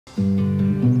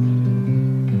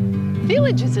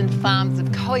Villages and farms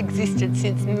have coexisted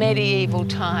since medieval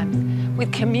times,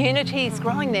 with communities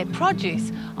growing their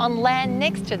produce on land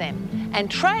next to them and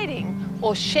trading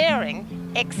or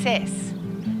sharing excess.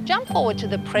 Jump forward to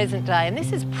the present day and this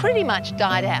has pretty much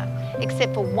died out,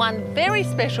 except for one very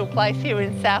special place here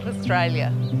in South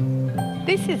Australia.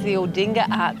 This is the Aldinga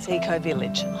Arts Eco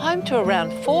Village, home to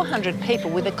around 400 people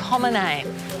with a common aim: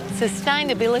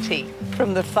 sustainability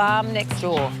from the farm next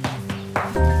door.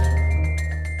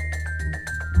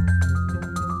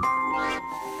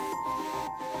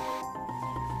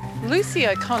 Lucy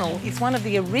O'Connell is one of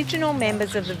the original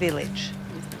members of the village.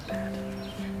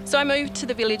 So I moved to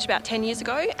the village about 10 years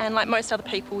ago, and like most other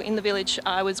people in the village,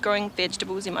 I was growing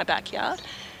vegetables in my backyard.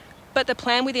 But the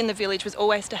plan within the village was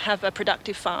always to have a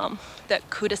productive farm that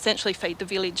could essentially feed the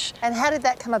village. And how did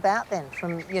that come about then,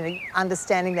 from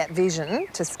understanding that vision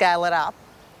to scale it up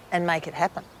and make it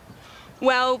happen?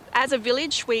 Well, as a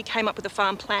village, we came up with a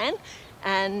farm plan,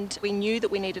 and we knew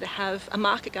that we needed to have a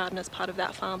market garden as part of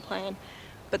that farm plan.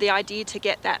 But the idea to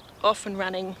get that off and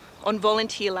running on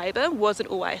volunteer labour wasn't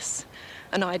always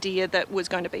an idea that was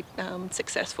going to be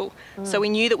successful. So we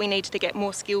knew that we needed to get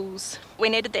more skills. We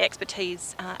needed the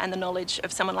expertise and the knowledge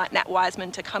of someone like Nat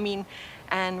Wiseman to come in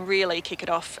and really kick it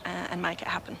off and make it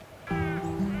happen.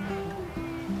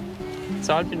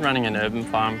 So I'd been running an urban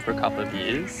farm for a couple of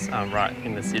years, right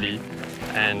in the city,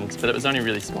 but it was only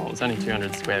really small. It was only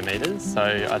 200 square metres, so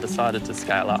I decided to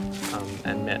scale up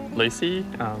and met Lucy,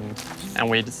 and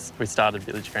we started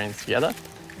Village Greens together.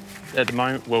 At the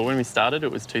moment, well, when we started,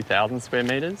 it was 2,000 square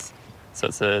metres, so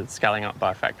it's scaling up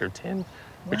by a factor of 10,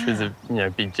 which was a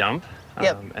big jump.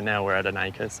 And now we're at an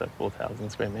acre, so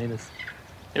 4,000 square metres.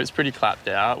 It was pretty clapped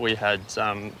out. We had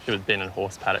it had been in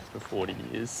horse paddocks for 40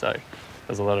 years, so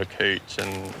there's a lot of cooch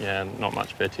and not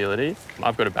much fertility.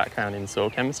 I've got a background in soil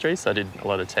chemistry, so I did a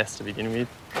lot of tests to begin with,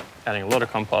 adding a lot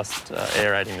of compost,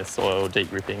 aerating the soil,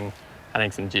 deep ripping,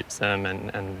 adding some gypsum,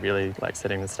 and really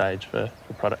setting the stage for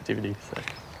productivity. So.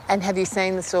 And have you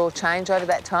seen the soil change over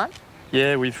that time?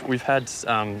 Yeah, we've had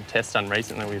tests done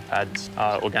recently. We've had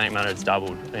organic matter has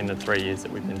doubled in the 3 years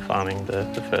that we've been farming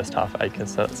the first half acre,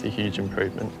 so that's a huge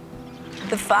improvement.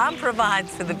 The farm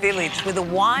provides for the village with a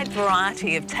wide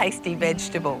variety of tasty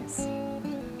vegetables.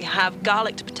 We have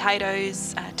garlicked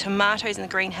potatoes, tomatoes in the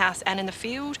greenhouse and in the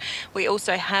field. We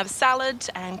also have salad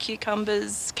and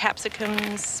cucumbers,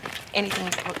 capsicums, anything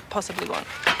you could possibly want.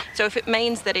 So if it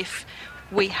means that if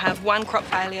we have one crop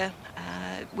failure,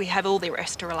 we have all the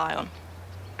rest to rely on.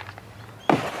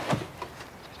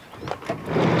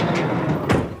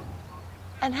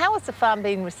 And how has the farm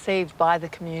been received by the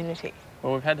community?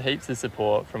 Well, we've had heaps of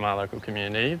support from our local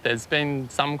community. There's been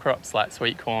some crops like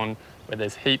sweet corn where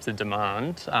there's heaps of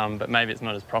demand, but maybe it's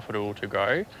not as profitable to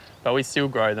grow. But we still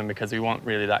grow them because we want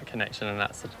really that connection and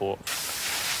that support.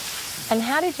 And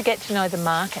how did you get to know the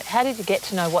market? How did you get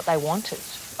to know what they wanted?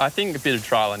 I think a bit of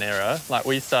trial and error.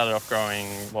 We started off growing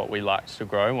what we liked to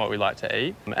grow and what we liked to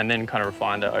eat, and then kind of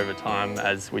refined it over time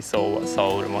as we saw what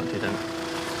sold and what didn't.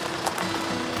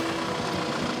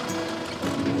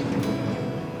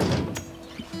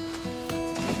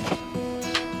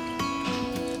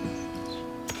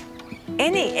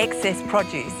 Any excess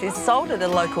produce is sold at a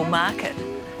local market,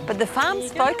 but the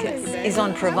farm's focus is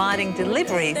on providing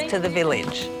deliveries to the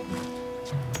village.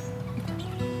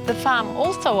 The farm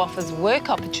also offers work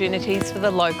opportunities for the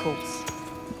locals.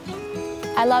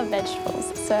 I love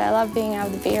vegetables, so I love being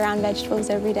able to be around vegetables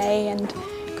every day and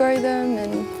grow them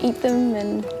and eat them,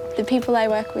 and the people I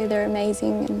work with are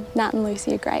amazing, and Nat and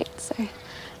Lucy are great.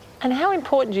 And how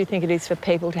important do you think it is for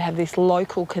people to have this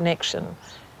local connection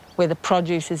where the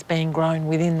produce is being grown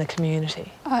within the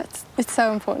community? Oh, it's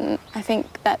so important. I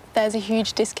think that there's a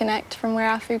huge disconnect from where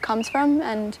our food comes from,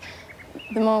 and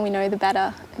the more we know, the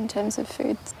better in terms of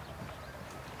foods.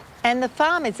 And the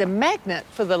farm is a magnet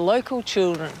for the local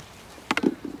children.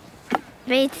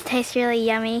 Beets taste really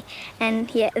yummy, and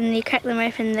you crack them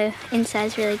open, the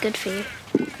inside's really good for you.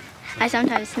 I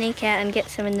sometimes sneak out and get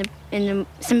some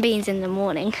some beans in the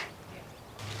morning.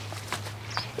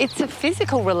 It's a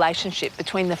physical relationship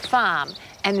between the farm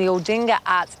and the Aldinga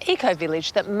Arts Eco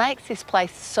Village that makes this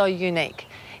place so unique.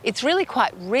 It's really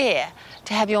quite rare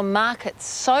to have your market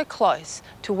so close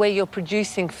to where you're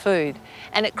producing food,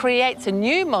 and it creates a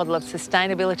new model of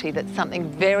sustainability that's something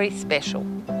very special.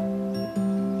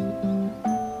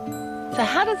 So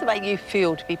how does it make you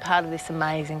feel to be part of this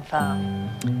amazing farm?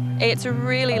 It's a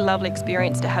really lovely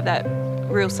experience to have that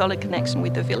real solid connection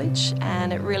with the village,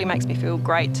 and it really makes me feel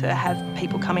great to have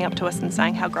people coming up to us and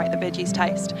saying how great the veggies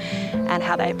taste and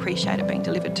how they appreciate it being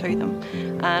delivered to them.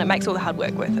 And it makes all the hard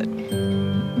work worth it.